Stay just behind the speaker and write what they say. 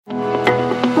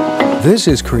This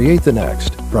is Create the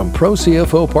Next from Pro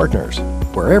CFO Partners,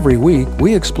 where every week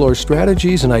we explore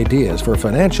strategies and ideas for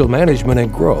financial management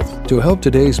and growth to help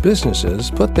today's businesses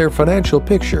put their financial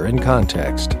picture in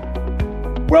context.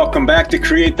 Welcome back to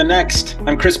Create the Next.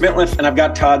 I'm Chris Mitliff, and I've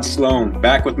got Todd Sloan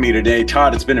back with me today.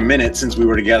 Todd, it's been a minute since we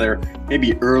were together,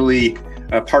 maybe early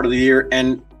part of the year,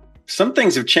 and some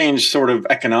things have changed sort of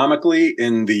economically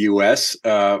in the U.S.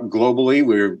 Globally,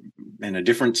 we're in a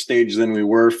different stage than we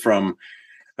were from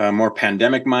more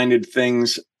pandemic-minded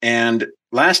things. And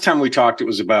last time we talked, it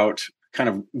was about kind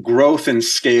of growth and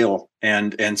scale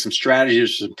and some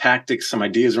strategies, some tactics, some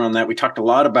ideas around that. We talked a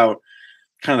lot about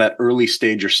kind of that early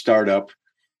stage or startup.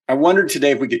 I wondered today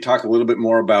if we could talk a little bit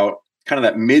more about kind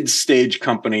of that mid-stage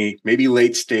company, maybe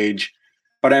late stage.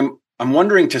 But I'm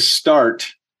wondering to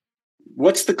start,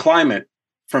 what's the climate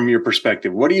from your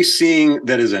perspective? What are you seeing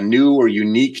that is a new or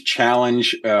unique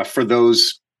challenge for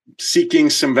those seeking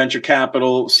some venture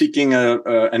capital, seeking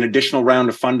an additional round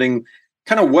of funding?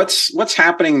 Kind of what's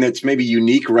happening that's maybe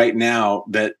unique right now,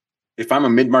 that if I'm a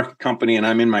mid-market company and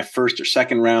I'm in my first or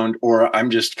second round, or I'm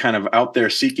just kind of out there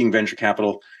seeking venture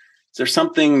capital, is there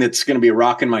something that's going to be a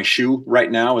rock in my shoe right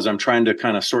now as I'm trying to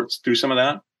kind of sort through some of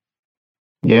that?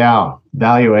 Yeah,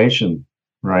 valuation,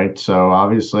 right? So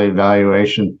obviously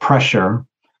valuation pressure.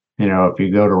 If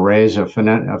you go to raise a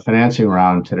financing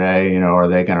round today, are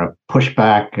they going to push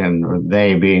back, and or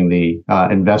they being the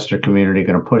investor community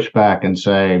going to push back and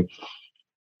say,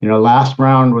 last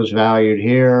round was valued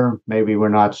here. Maybe we're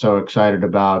not so excited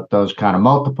about those kind of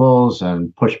multiples,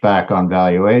 and push back on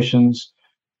valuations.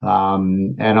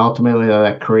 And ultimately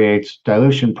that creates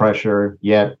dilution pressure.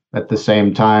 Yet at the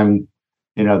same time,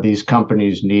 these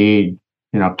companies need,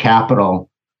 capital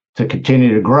to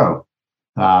continue to grow.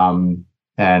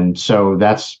 And so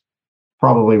that's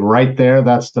probably right there.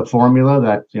 That's the formula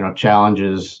that,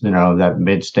 challenges, that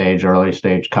mid-stage, early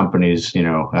stage companies,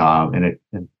 and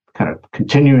kind of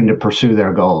continuing to pursue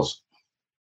their goals.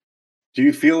 Do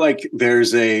you feel like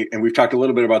there's and we've talked a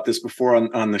little bit about this before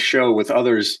on the show with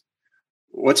others,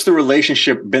 what's the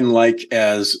relationship been like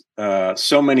as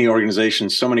so many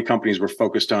organizations, so many companies were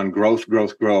focused on growth,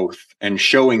 and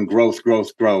showing growth,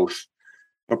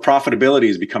 but profitability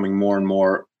is becoming more and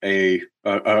more a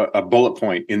bullet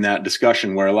point in that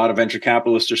discussion, where a lot of venture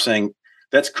capitalists are saying,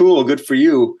 that's cool, good for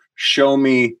you. Show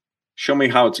me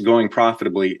how it's going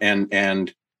profitably.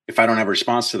 And if I don't have a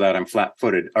response to that, I'm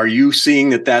flat-footed. Are you seeing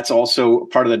that that's also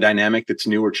part of the dynamic that's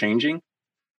new or changing?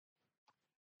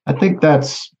 I think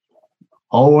that's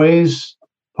always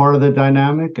part of the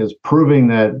dynamic, is proving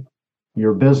that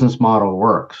your business model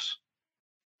works.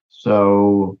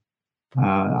 So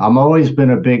I'm always been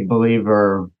a big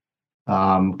believer,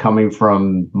 coming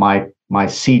from my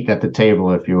seat at the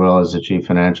table, if you will, as the chief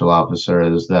financial officer,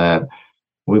 is that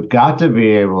we've got to be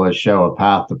able to show a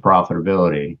path to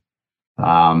profitability.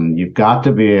 You've got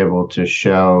to be able to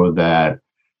show that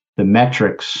the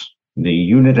metrics, the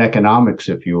unit economics,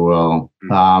 if you will,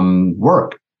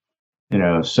 work.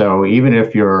 So even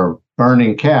if you're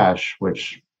burning cash,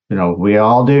 which, we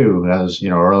all do as,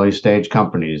 early stage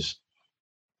companies,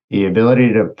 the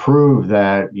ability to prove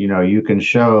that, you can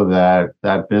show that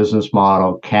that business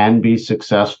model can be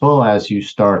successful as you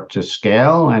start to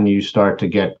scale and you start to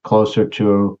get closer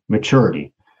to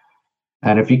maturity.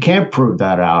 And if you can't prove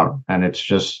that out, and it's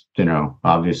just,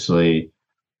 obviously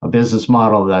a business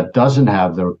model that doesn't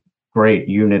have the great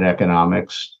unit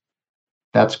economics,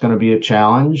 that's going to be a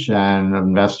challenge, and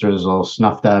investors will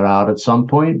snuff that out at some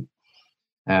point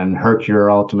and hurt your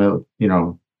ultimate,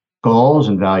 goals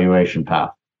and valuation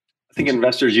path. I think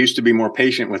investors used to be more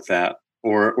patient with that,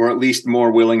 or at least more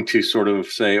willing to sort of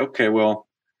say, okay, well,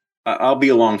 I'll be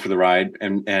along for the ride.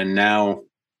 And now,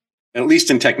 at least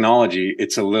in technology,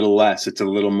 it's a little less. It's a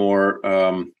little more.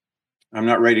 I'm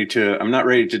not ready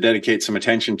to dedicate some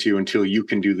attention to you until you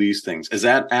can do these things. Is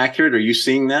that accurate? Are you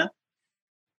seeing that?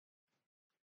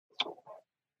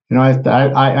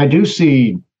 I do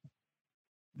see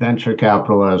venture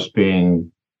capitalists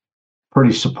being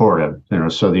pretty supportive,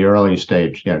 so the early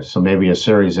stage, so maybe a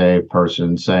Series A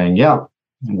person saying, yeah,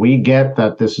 we get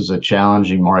that this is a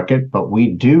challenging market, but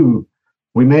we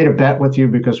made a bet with you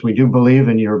because we do believe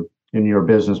in your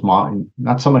business model.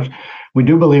 Not so much, we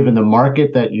do believe in the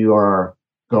market that you are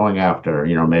going after,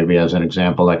 maybe as an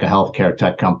example, like a healthcare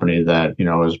tech company that,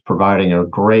 is providing a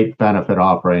great benefit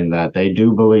offering that they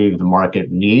do believe the market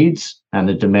needs and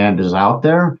the demand is out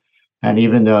there. And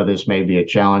even though this may be a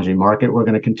challenging market, we're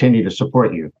going to continue to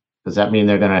support you. Does that mean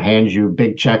they're going to hand you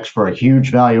big checks for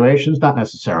huge valuations? Not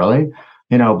necessarily,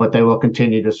 but they will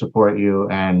continue to support you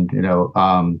and,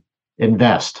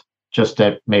 invest just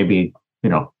at maybe,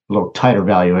 a little tighter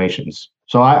valuations.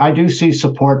 So I do see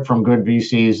support from good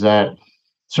VCs that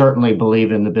certainly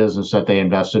believe in the business that they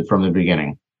invested from the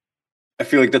beginning. I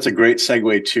feel like that's a great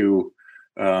segue to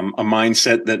a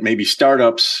mindset that maybe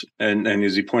startups and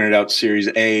as you pointed out, Series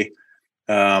A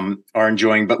are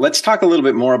enjoying. But let's talk a little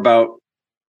bit more about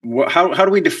how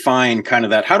do we define kind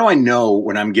of that? How do I know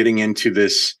when I'm getting into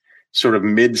this sort of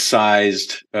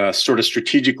mid-sized, sort of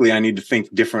strategically, I need to think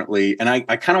differently? And I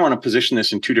kind of want to position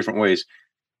this in two different ways.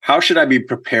 How should I be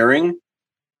preparing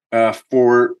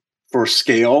for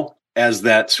scale as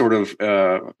that sort of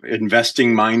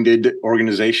investing-minded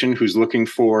organization who's looking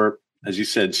for, as you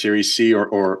said, Series C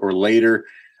or later?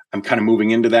 I'm kind of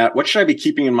moving into that. What should I be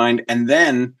keeping in mind? And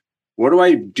then what do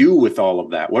I do with all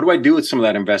of that? What do I do with some of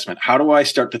that investment? How do I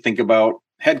start to think about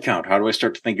headcount? How do I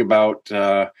start to think about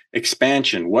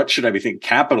expansion? What should I be thinking?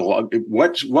 Capital?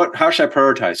 How should I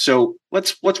prioritize? So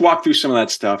let's walk through some of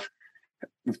that stuff.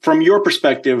 From your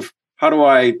perspective, how do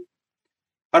I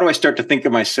start to think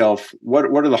of myself? What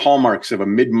are the hallmarks of a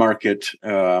mid-market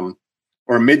or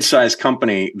a mid-sized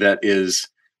company that is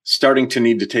starting to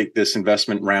need to take this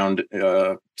investment round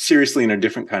seriously in a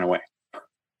different kind of way?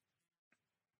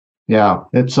 Yeah,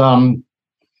 it's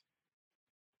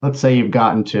let's say you've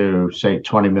gotten to say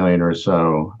 20 million or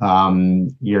so.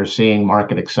 You're seeing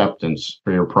market acceptance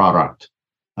for your product.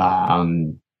 How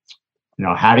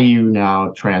do you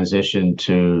now transition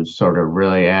to sort of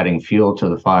really adding fuel to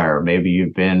the fire? Maybe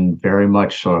you've been very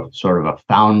much sort of a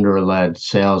founder-led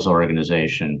sales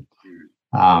organization.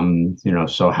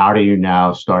 So how do you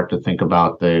now start to think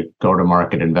about the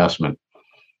go-to-market investment?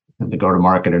 And the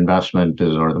go-to-market investment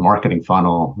or the marketing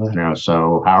funnel.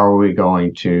 So how are we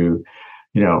going to,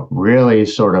 really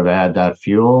sort of add that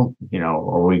fuel?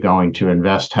 Are we going to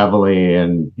invest heavily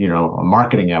in,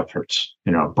 marketing efforts?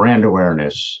 Brand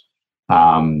awareness,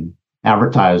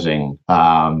 advertising,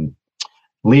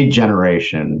 lead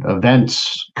generation,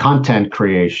 events, content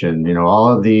creation, all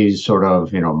of these sort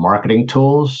of, marketing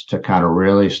tools to kind of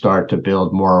really start to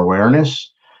build more awareness,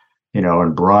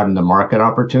 and broaden the market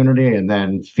opportunity, and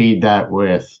then feed that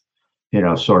with,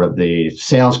 sort of the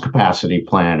sales capacity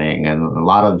planning and a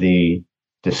lot of the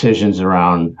decisions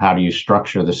around how do you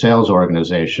structure the sales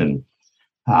organization?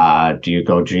 Do you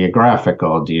go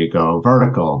geographical? Do you go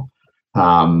vertical?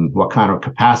 What kind of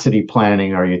capacity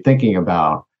planning are you thinking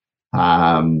about?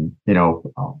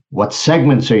 What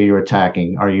segments are you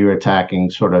attacking? Are you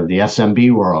attacking sort of the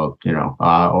SMB world,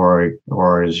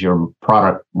 or is your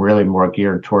product really more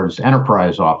geared towards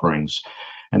enterprise offerings?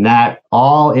 And that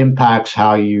all impacts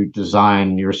how you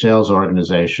design your sales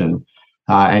organization,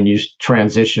 and you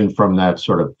transition from that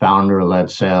sort of founder-led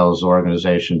sales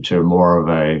organization to more of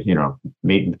a,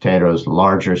 meat and potatoes,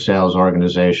 larger sales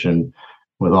organization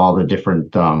with all the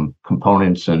different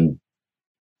components and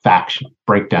fact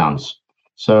breakdowns.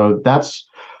 So that's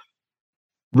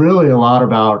really a lot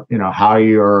about, how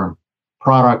your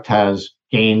product has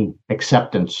gained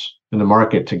acceptance in the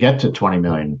market to get to 20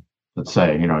 million. Let's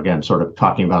say, again, sort of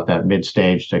talking about that mid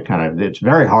stage to kind of, it's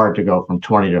very hard to go from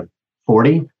 20 to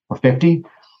 40 or 50,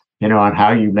 on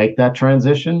how you make that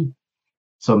transition.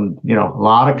 A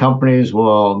lot of companies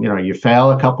will, you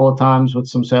fail a couple of times with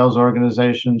some sales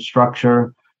organization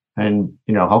structure, and,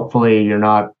 hopefully you're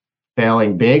not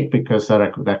failing big, because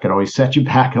that could always set you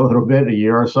back a little bit, a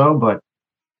year or so. But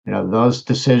those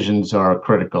decisions are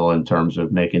critical in terms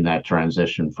of making that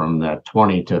transition from that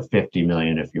 20 to 50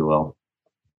 million, if you will.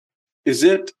 Is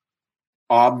it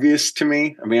obvious to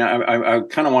me? I mean, I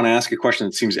kind of want to ask a question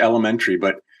that seems elementary,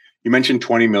 but you mentioned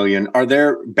 20 million. Are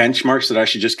there benchmarks that I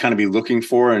should just kind of be looking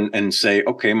for and say,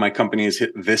 okay, my company has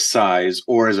hit this size,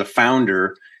 or as a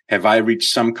founder, have I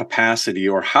reached some capacity,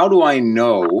 or how do I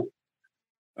know?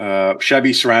 Should I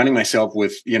be surrounding myself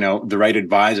with, the right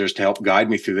advisors to help guide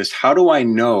me through this? How do I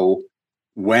know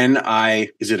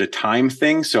is it a time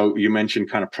thing? So you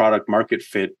mentioned kind of product market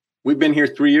fit. We've been here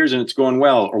 3 years and it's going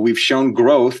well, or we've shown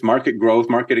growth,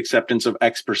 market acceptance of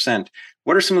X%.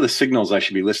 What are some of the signals I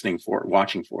should be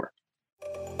watching for?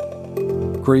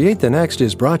 Create the Next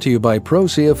is brought to you by Pro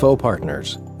CFO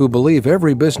Partners, who believe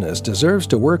every business deserves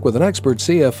to work with an expert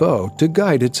CFO to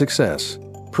guide its success.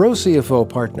 Pro CFO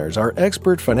Partners are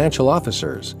expert financial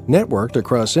officers networked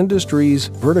across industries,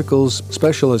 verticals,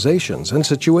 specializations, and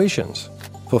situations.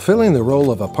 Fulfilling the role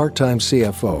of a part-time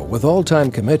CFO with all-time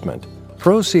commitment,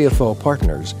 Pro CFO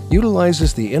Partners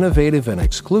utilizes the innovative and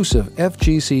exclusive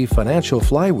FGC Financial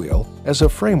Flywheel as a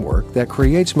framework that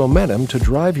creates momentum to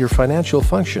drive your financial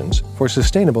functions for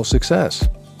sustainable success.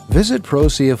 Visit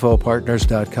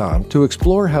ProCFOPartners.com to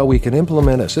explore how we can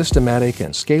implement a systematic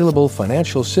and scalable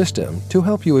financial system to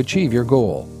help you achieve your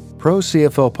goal.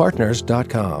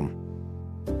 ProCFOPartners.com.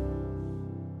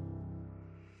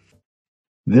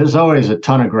 there's always a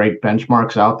ton of great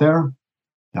benchmarks out there.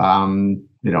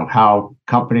 How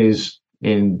companies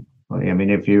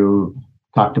if you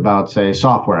talked about, say,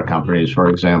 software companies, for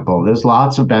example, there's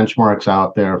lots of benchmarks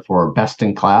out there for best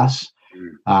in class,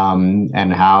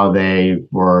 and how they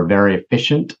were very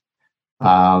efficient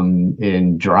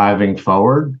in driving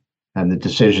forward and the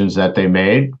decisions that they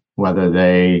made, whether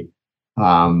they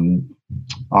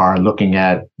are looking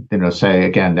at, say,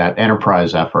 again, that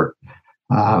enterprise effort.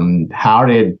 How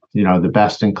did, the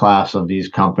best in class of these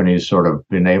companies sort of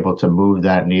been able to move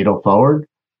that needle forward?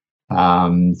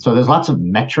 So there's lots of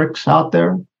metrics out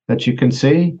there that you can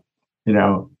see,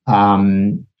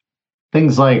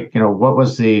 things like, what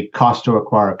was the cost to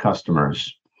acquire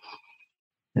customers?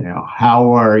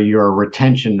 How are your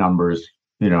retention numbers,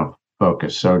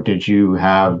 focused? So did you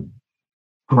have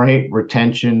great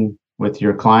retention with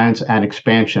your clients and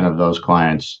expansion of those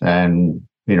clients? And,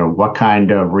 what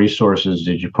kind of resources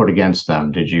did you put against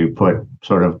them? Did you put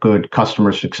sort of good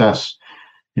customer success,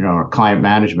 or client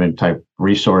management type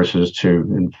resources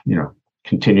to,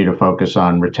 continue to focus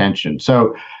on retention?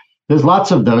 So there's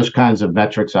lots of those kinds of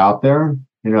metrics out there,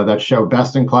 that show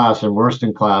best in class and worst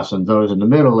in class and those in the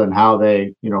middle, and how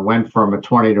they, went from a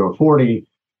 20 to a 40,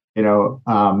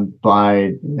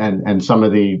 and some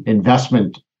of the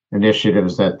investment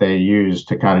initiatives that they use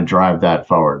to kind of drive that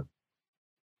forward.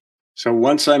 So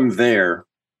once I'm there,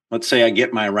 let's say I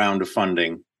get my round of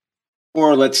funding,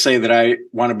 or let's say that I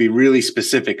want to be really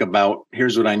specific about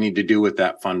here's what I need to do with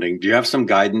that funding. Do you have some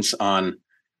guidance on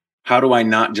how do I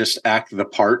not just act the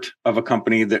part of a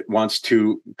company that wants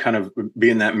to kind of be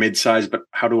in that mid-size, but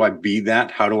how do I be that?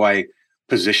 How do I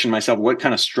position myself? What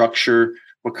kind of structure,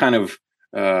 what kind of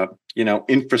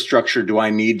infrastructure do I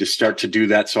need to start to do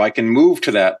that so I can move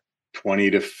to that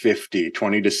 20 to 50,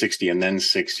 20 to 60, and then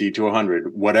 60 to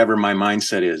 100, whatever my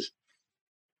mindset is?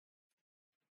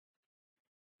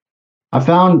 I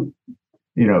found,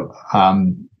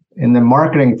 in the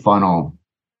marketing funnel,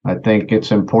 I think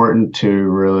it's important to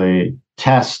really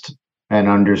test and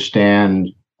understand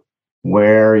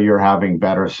where you're having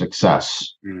better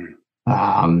success. You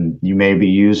may be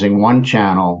using one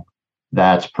channel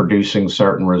that's producing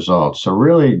certain results. So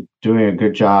really doing a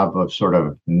good job of sort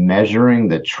of measuring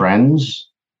the trends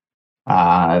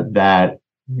that,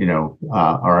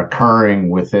 are occurring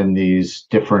within these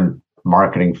different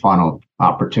marketing funnel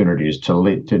opportunities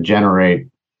to generate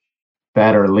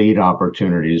better lead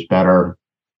opportunities, better,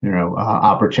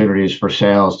 opportunities for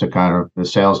sales to kind of the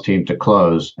sales team to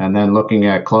close, and then looking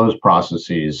at close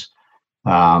processes.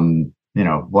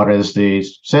 What does the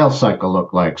sales cycle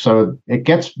look like? So it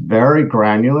gets very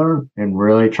granular in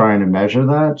really trying to measure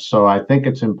that. So I think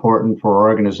it's important for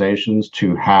organizations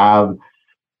to have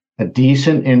a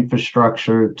decent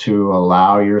infrastructure to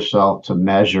allow yourself to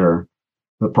measure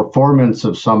the performance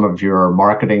of some of your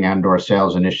marketing and or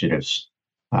sales initiatives.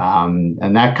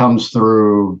 And that comes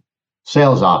through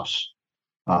sales ops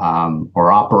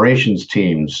or operations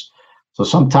teams. So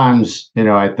sometimes,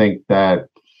 I think that,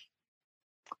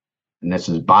 and this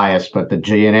is biased, but the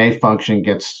G&A function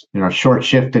gets, short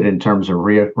shifted in terms of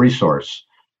resource.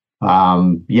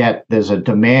 Yet there's a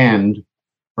demand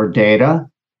for data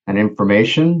and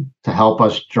information to help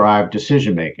us drive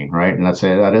decision making, right? And let's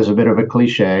say that is a bit of a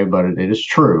cliche, but it is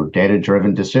true,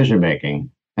 data-driven decision making.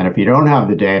 And if you don't have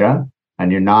the data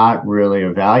and you're not really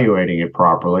evaluating it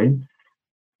properly,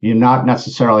 you're not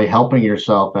necessarily helping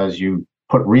yourself as you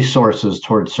put resources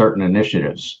towards certain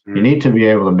initiatives. You need to be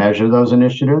able to measure those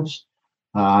initiatives.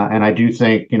 And I do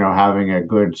think, having a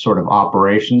good sort of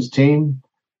operations team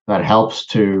that helps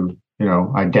to,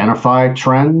 identify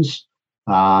trends,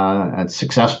 and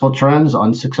successful trends,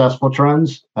 unsuccessful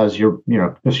trends, as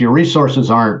because your resources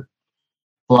aren't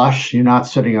flush, you're not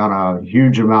sitting on a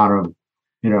huge amount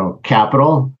of,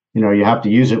 capital, you have to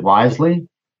use it wisely.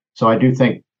 So I do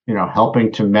think,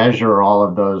 helping to measure all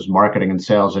of those marketing and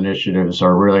sales initiatives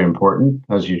are really important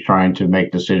as you're trying to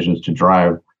make decisions to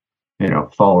drive,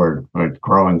 forward,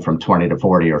 growing from 20 to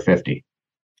 40 or 50.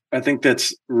 I think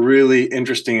that's really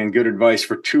interesting and good advice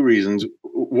for two reasons.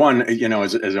 One,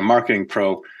 as a marketing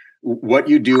pro, what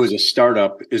you do as a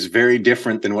startup is very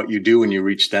different than what you do when you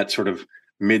reach that sort of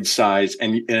mid-size,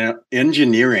 and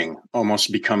engineering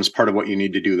almost becomes part of what you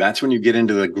need to do. That's when you get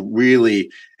into the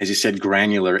really, as you said,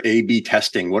 granular A/B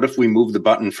testing. What if we move the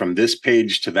button from this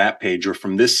page to that page, or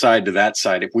from this side to that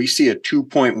side? If we see a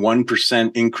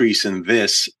 2.1% increase in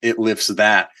this, it lifts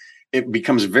that. It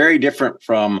becomes very different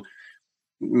from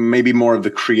maybe more of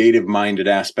the creative minded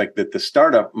aspect that the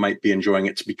startup might be enjoying.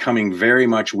 It's becoming very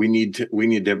much, we need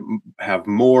to have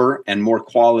more and more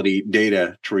quality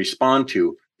data to respond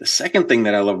to. The second thing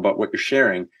that I love about what you're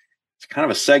sharing, it's kind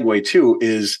of a segue too,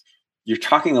 is you're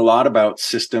talking a lot about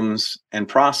systems and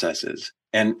processes.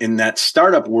 And in that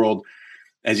startup world,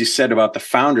 as you said about the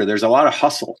founder, there's a lot of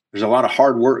hustle, there's a lot of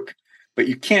hard work, but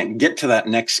you can't get to that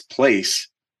next place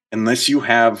unless you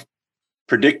have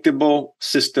predictable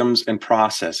systems and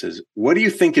processes. What do you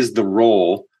think is the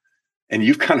role? And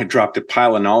you've kind of dropped a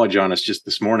pile of knowledge on us just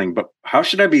this morning, but how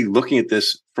should I be looking at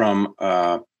this from,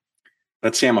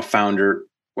 let's say I'm a founder,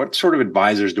 what sort of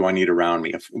advisors do I need around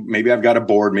me? If maybe I've got a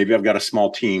board, maybe I've got a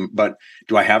small team, but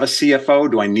do I have a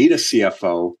CFO? Do I need a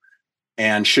CFO?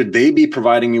 And should they be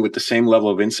providing me with the same level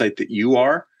of insight that you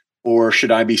are? Or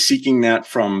should I be seeking that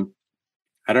from,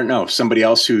 I don't know, somebody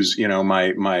else who's,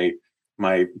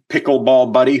 my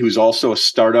pickleball buddy who's also a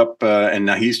startup and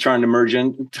now he's trying to merge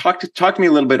in? Talk to me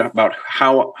a little bit about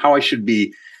how I should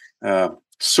be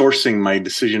sourcing my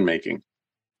decision making.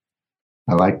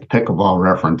 I like the pickleball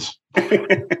reference.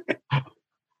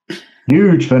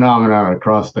 Huge phenomenon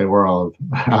across the world.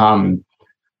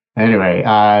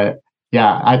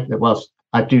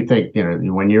 I do think,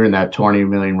 when you're in that 20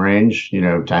 million range,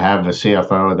 to have a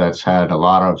CFO that's had a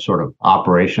lot of sort of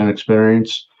operation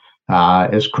experience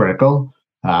is critical.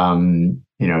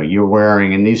 You're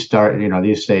wearing in these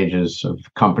these stages of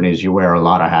companies, you wear a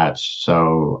lot of hats.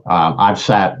 So I've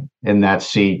sat in that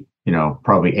seat,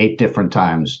 probably 8 different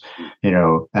times,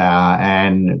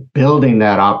 and building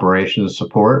that operations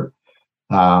support,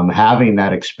 having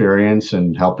that experience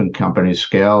and helping companies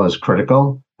scale is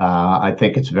critical. I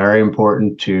think it's very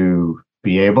important to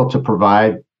be able to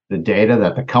provide the data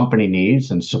that the company needs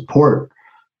and support,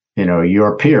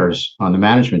 your peers on the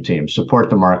management team, support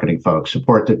the marketing folks,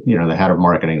 support the head of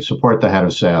marketing, support the head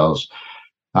of sales,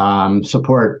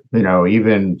 support,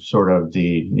 even sort of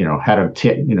the, head of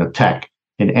tech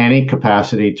in any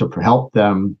capacity to help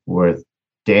them with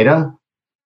data,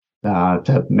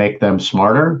 to make them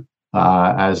smarter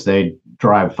as they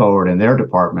drive forward in their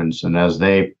departments and as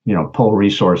they, pull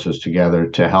resources together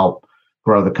to help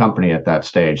grow the company at that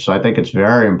stage. So I think it's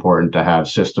very important to have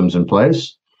systems in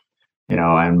place,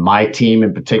 and my team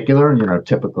in particular,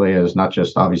 typically is not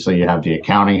just, obviously you have the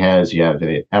accounting heads, you have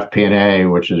the FP&A,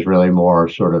 which is really more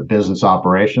sort of business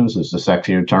operations is the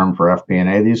sexier term for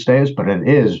FP&A these days, but it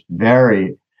is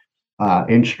very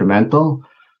instrumental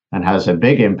and has a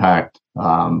big impact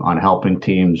on helping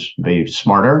teams be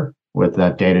smarter with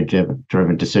that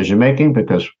data-driven decision-making,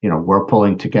 because, we're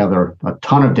pulling together a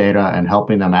ton of data and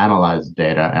helping them analyze the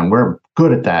data. And we're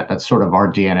good at that. That's sort of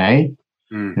our DNA,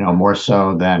 more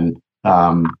so than,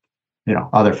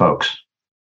 other folks.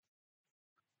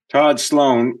 Todd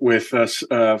Sloan with us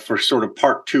for sort of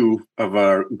part 2 of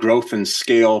our growth and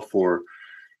scale for,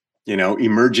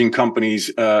 emerging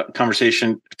companies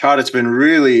conversation. Todd, it's been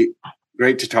really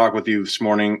great to talk with you this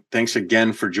morning. Thanks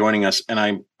again for joining us. And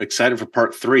I'm excited for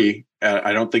part 3.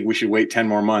 I don't think we should wait 10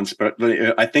 more months, but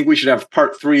I think we should have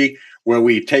part 3 where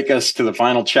we take us to the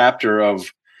final chapter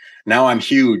of now I'm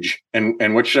huge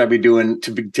and what should I be doing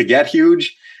to get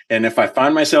huge? And if I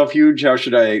find myself huge, how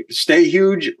should I stay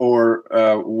huge? Or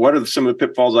what are some of the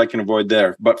pitfalls I can avoid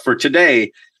there? But for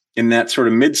today, in that sort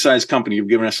of mid-sized company, you've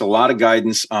given us a lot of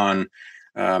guidance on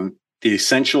the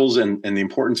essentials and the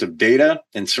importance of data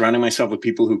and surrounding myself with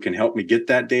people who can help me get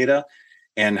that data,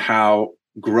 and how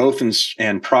growth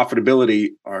and profitability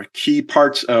are key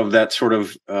parts of that sort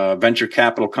of venture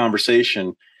capital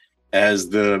conversation as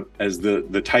the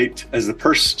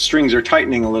purse strings are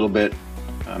tightening a little bit.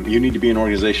 You need to be an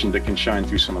organization that can shine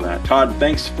through some of that. Todd,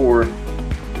 thanks for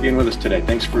being with us today.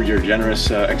 Thanks for your generous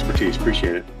expertise.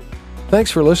 Appreciate it. Thanks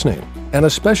for listening, and a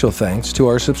special thanks to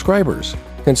our subscribers.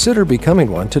 Consider becoming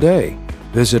one today.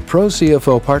 Visit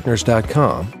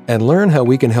ProCFOPartners.com and learn how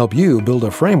we can help you build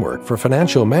a framework for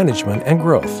financial management and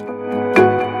growth.